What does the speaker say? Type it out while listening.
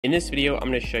In this video, I'm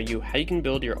going to show you how you can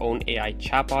build your own AI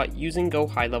chatbot using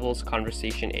GoHighLevel's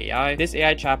Conversation AI. This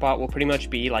AI chatbot will pretty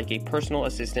much be like a personal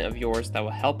assistant of yours that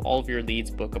will help all of your leads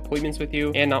book appointments with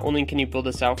you. And not only can you build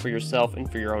this out for yourself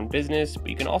and for your own business, but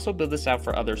you can also build this out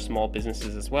for other small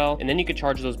businesses as well. And then you could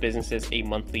charge those businesses a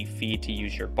monthly fee to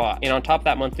use your bot. And on top of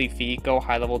that monthly fee,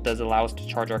 GoHighLevel does allow us to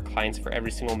charge our clients for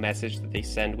every single message that they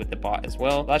send with the bot as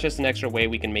well. That's just an extra way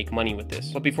we can make money with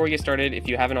this. But before we get started, if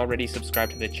you haven't already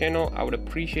subscribed to the channel, I would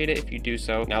appreciate it if you do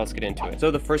so. Now let's get into it. So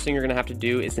the first thing you're gonna have to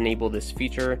do is enable this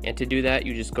feature, and to do that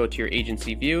you just go to your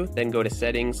agency view, then go to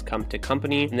settings, come to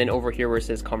company, and then over here where it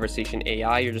says Conversation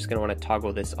AI, you're just gonna want to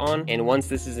toggle this on. And once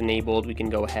this is enabled, we can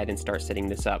go ahead and start setting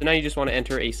this up. So now you just want to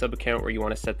enter a sub account where you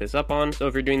want to set this up on. So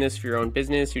if you're doing this for your own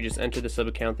business, you just enter the sub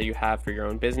account that you have for your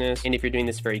own business, and if you're doing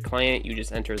this for a client, you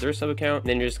just enter their sub account. And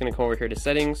then you're just going to come over here to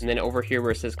settings, and then over here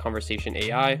where it says Conversation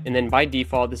AI, and then by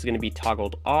default this is going to be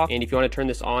toggled off. And if you want to turn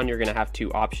this on, you're going to have two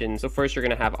options. So first, you're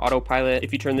going to have autopilot.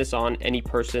 If you turn this on, any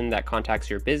person that contacts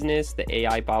your business, the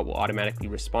AI bot will automatically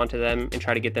respond to them and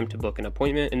try to get them to book an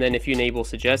appointment. And then if you enable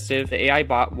suggestive, the AI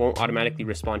bot won't automatically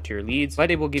respond to your leads,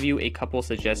 but it will give you a couple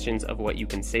suggestions of what you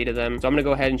can say to them. So I'm going to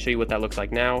go ahead and show you what that looks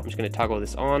like now. I'm just going to toggle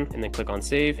this on and then click on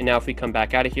save. And now if we come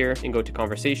back out of here and go to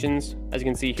conversations, as you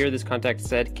can see here, this contact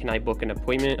said, can I book an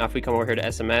appointment? Now if we come over here to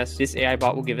SMS, this AI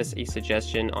bot will give us a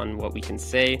suggestion on what we can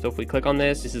say. So if we click on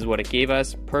this, this is what it gave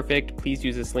us. Perfect. Please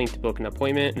use this link to book an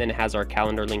appointment. And then it has our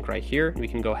calendar link right here. And we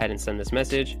can go ahead and send this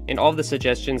message. And all of the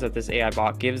suggestions that this AI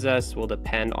bot gives us will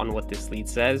depend on what this lead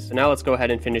says. So now let's go ahead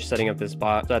and finish setting up this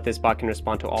bot so that this bot can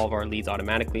respond to all of our leads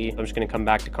automatically. So I'm just going to come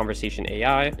back to Conversation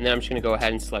AI, and then I'm just going to go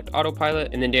ahead and select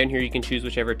autopilot. And then down here, you can choose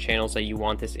whichever channels that you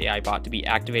want this AI bot to be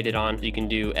activated on. So you can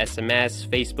do SMS,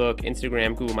 Facebook,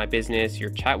 Instagram, Google My Business,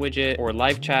 your chat widget, or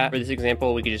live chat. For this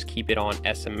example, we could just keep it on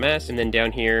SMS. And then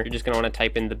down here, you're just going to want to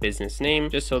type in the business name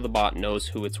just so the bot knows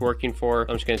who it's working for.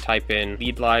 So I'm just going to type in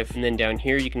lead live. And then down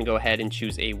here, you can go ahead and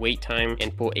choose a wait time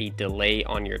and put a delay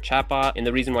on your chatbot. And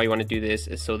the reason why you want to do this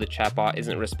is so the chatbot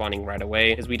isn't responding right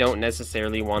away, because we don't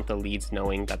necessarily want the leads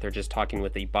knowing that they're just talking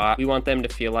with a bot. We want them to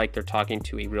feel like they're talking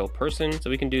to a real person. So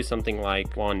we can do something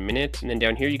like 1 minute. And then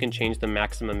down here, you can change the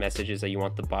maximum messages that you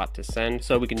want the bot to send.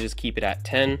 So we can just keep it at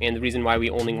 10. And the reason why we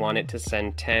only want it to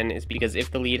send 10 is because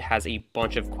if the lead has a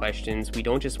bunch of questions, we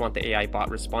don't just want the AI bot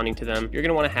responding to them. You're going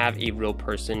to want to have a real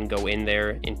person go in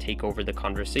there and take over the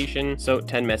conversation. So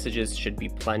 10 messages should be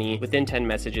plenty. Within 10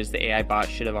 messages, the AI bot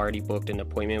should have already booked an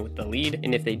appointment with the lead.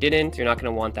 And if they didn't, you're not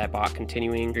going to want that bot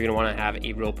continuing. You're going to want to have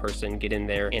a real person get in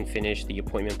there and finish the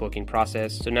appointment booking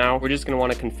process. So now we're just going to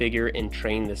want to configure and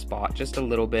train this bot just a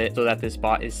little bit so that this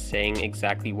bot is saying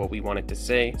exactly what we want it to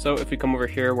say. So if we come over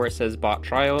here where it says bot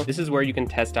trial, this is where you can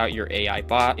test out your AI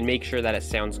bot and make sure that it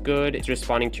sounds good, it's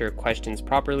responding to your questions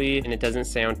properly, and it doesn't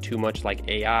sound too much like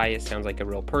AI. It sounds like a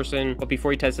real person. But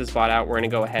before you test this bot out, we're going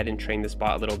to go ahead and train this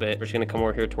bot a little bit. We're just going to come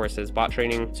over here to where it says bot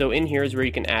training. So in here is where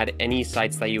you can add any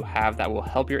sites that you have that will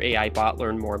help your AI bot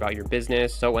learn more about your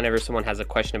business. So whenever someone has a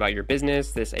question about your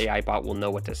business, this AI bot will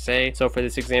know what to say. So for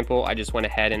this example, I just went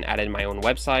ahead and added my own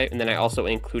website, and then I also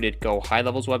included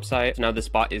GoHighLevel's website. So now this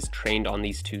bot is trained on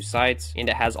these two sites, and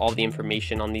it has all the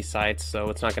information on these sites, so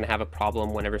it's not going to have a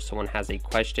problem whenever someone has a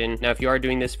question. Now, if you are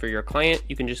doing this for your client,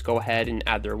 you can just go ahead and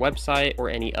add their website or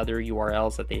any other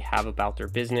URLs that they have about their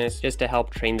business just to help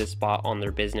train this bot on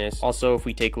their business. Also, if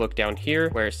we take a look down here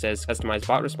where it says customize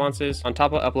bot responses, on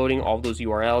top of uploading all of those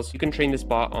URLs, you can train this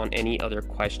bot on any other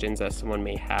questions that someone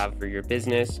may have for your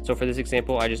business. So for this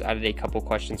example, I just added a couple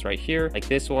questions right here, like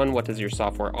this one, what does your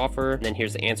software offer? And then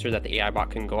here's the answer that the AI bot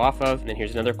can go off of. And then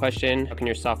here's another question, how can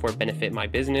your software benefit my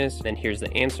business? And then here's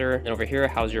the answer. And over here,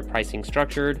 how's your pricing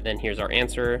structured? And then here's our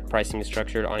answer. Pricing is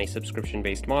structured on a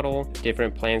subscription-based model,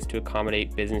 different plans to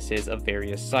accommodate businesses of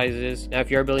various sizes. Now,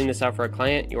 if you are building this out for a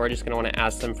client, you are just going to want to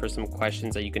ask them for some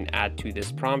questions that you can add to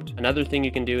this prompt. Another thing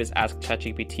you can do is ask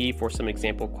ChatGPT for some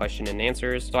example question and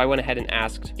answers. So I went ahead and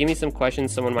asked, give me some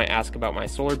questions someone might ask about my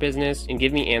solar business and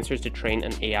give me answers to train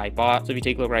an AI bot. So if you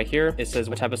take a look right here, it says,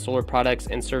 what type of solar products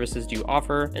and services do you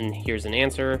offer? And here's an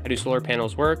answer. How do solar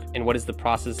panels work? And what is the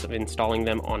process of installing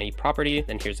them on a property?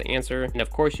 Then here's the answer. And of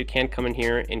course, you can come in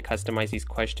here and customize these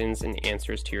questions and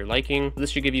answers to your liking.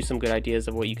 This should give you some good ideas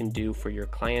of what you can do for your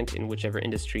client in whichever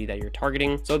industry that you're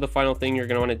targeting. So the final thing you're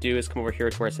going to want to do is come over here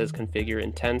to where it says configure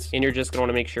intents, and you're just going to want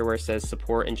to make sure where it says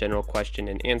support and general question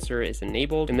and answer is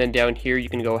enabled. And then down here, you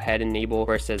can go ahead and enable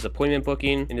where it says appointment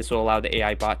booking, and this will allow the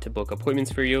AI bot to book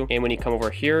appointments for you. And when you come over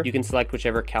here, you can select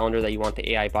whichever calendar that you want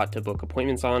the AI bot to book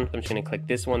appointments on. I'm just going to click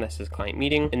this one that says client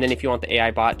meeting. And then if you want the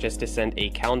AI bot just to send a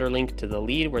calendar link to the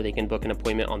lead where they can book an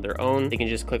appointment on their own, they can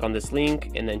just click on this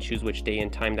link and then choose which day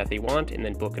and time that they want and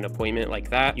then book an appointment like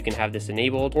that. chat, you can have this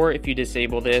enabled. Or if you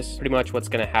disable this, pretty much what's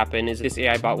going to happen is this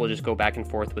AI bot will just go back and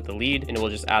forth with the lead, and it will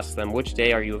just ask them which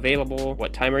day are you available,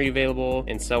 what time are you available,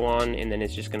 and so on. And then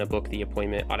it's just going to book the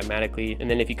appointment automatically. And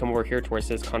then if you come over here to where it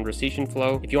says conversation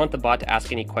flow, if you want the bot to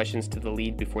ask any questions to the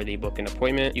lead before they book an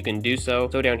appointment, you can do so.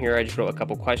 So down here, I just wrote a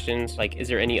couple questions like, is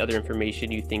there any other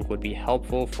information you think would be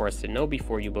helpful for us to know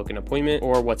before you book an appointment?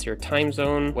 Or what's your time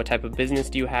zone? What type of business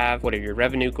do you have? What are your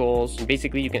revenue goals? And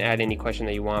basically you can add any question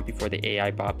that you want before the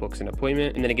AI bot books an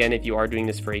appointment. And then again, if you are doing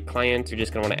this for a client, you're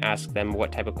just going to want to ask them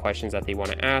what type of questions that they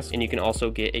want to ask. And you can also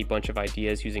get a bunch of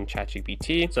ideas using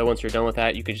ChatGPT. So once you're done with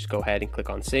that, you can just go ahead and click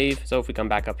on save. So if we come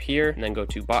back up here and then go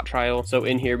to bot trial. So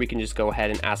in here, we can just go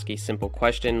ahead and ask a simple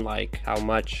question like, how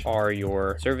much are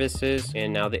your services?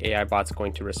 And now the AI bot's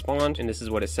going to respond. And this is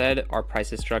what it said. Our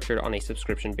price is structured on a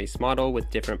subscription-based model with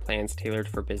different plans tailored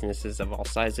for businesses of all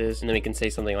sizes. And then we can say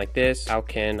something like this: how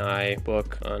can I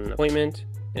book an appointment?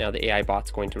 And now the AI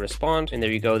bot's going to respond. And there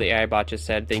you go. The AI bot just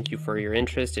said, thank you for your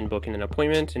interest in booking an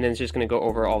appointment. And then it's just going to go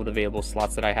over all the available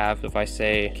slots that I have. So if I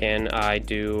say, can I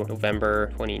do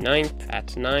November 29th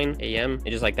at 9 a.m.? And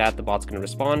just like that, the bot's going to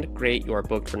respond. Great, you are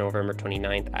booked for November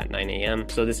 29th at 9 a.m.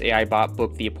 So this AI bot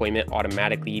booked the appointment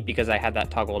automatically because I had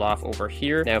that toggled off over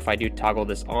here. Now, if I do toggle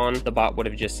this on, the bot would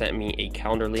have just sent me a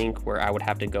calendar link where I would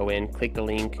have to go in, click the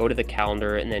link, go to the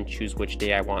calendar, and then choose which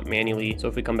day I want manually. So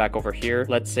if we come back over here,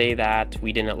 let's say that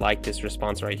we didn't like this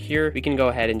response right here, we can go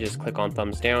ahead and just click on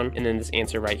thumbs down, and then this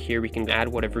answer right here, we can add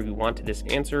whatever we want to this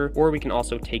answer, or we can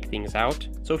also take things out.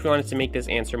 So if we wanted to make this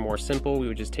answer more simple, we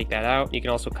would just take that out. You can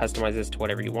also customize this to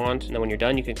whatever you want, and then when you're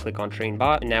done, you can click on train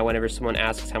bot, and now whenever someone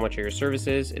asks how much are your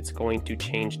services, it's going to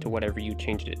change to whatever you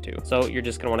changed it to. So you're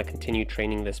just going to want to continue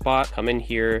training this bot, come in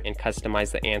here and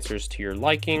customize the answers to your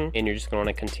liking, and you're just going to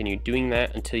want to continue doing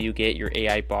that until you get your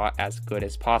AI bot as good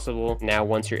as possible. Now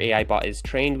once your AI bot is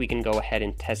trained, we can go ahead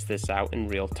and test this out in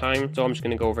real time. So I'm just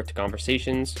going to go over to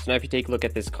conversations. So now if you take a look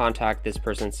at this contact, this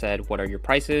person said, what are your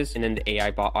prices? And then the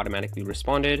AI bot automatically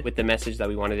responded with the message that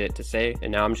we wanted it to say.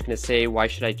 And now I'm just going to say, why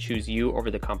should I choose you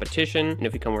over the competition? And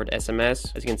if we come over to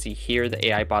SMS, as you can see here, the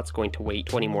AI bot's going to wait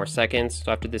 20 more seconds.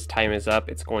 So after this time is up,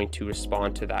 it's going to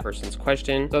respond to that person's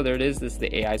question. So there it is. This is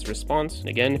the AI's response. And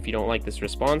again, if you don't like this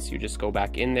response, you just go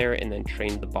back in there and then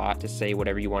train the bot to say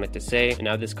whatever you want it to say. And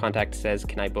now this contact says,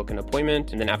 can I book an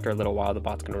appointment? And then after a little while, the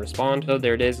bot's going to respond. So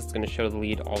there it is. It's going to show the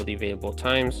lead all the available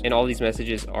times. And all these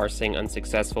messages are saying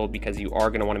unsuccessful because you are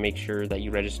going to want to make sure that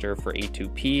you register for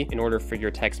A2P in order for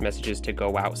your text messages to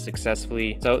go out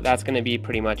successfully. So that's going to be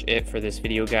pretty much it for this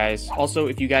video, guys. Also,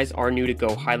 if you guys are new to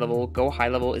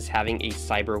GoHighLevel is having a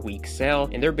Cyber Week sale,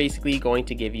 and they're basically going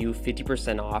to give you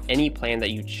 50% off any plan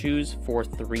that you choose for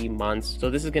 3 months. So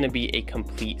this is going to be a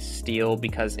complete steal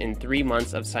because in 3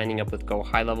 months of signing up with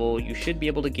GoHighLevel, you should be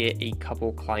able to get a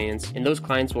couple clients, and those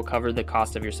clients will cover the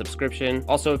cost of your subscription.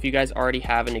 Also, if you guys already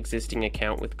have an existing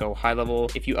account with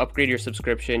GoHighLevel, if you upgrade your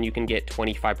subscription, you can get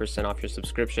 25% off your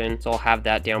subscription. So I'll have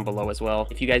that down below as well.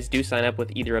 If you guys do sign up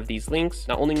with either of these links,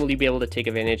 not only will you be able to take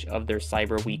advantage of their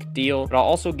Cyber Week deal, but I'll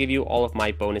also give you all of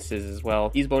my bonuses as well.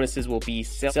 These bonuses will be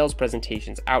sales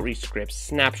presentations, outreach scripts,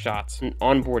 snapshots, an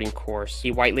onboarding course,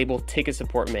 a white label ticket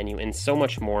support menu, and so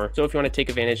much more. So if you want to take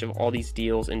advantage of all these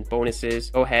deals and bonuses,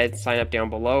 go ahead, sign up down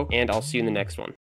below, and I'll see you in the next one.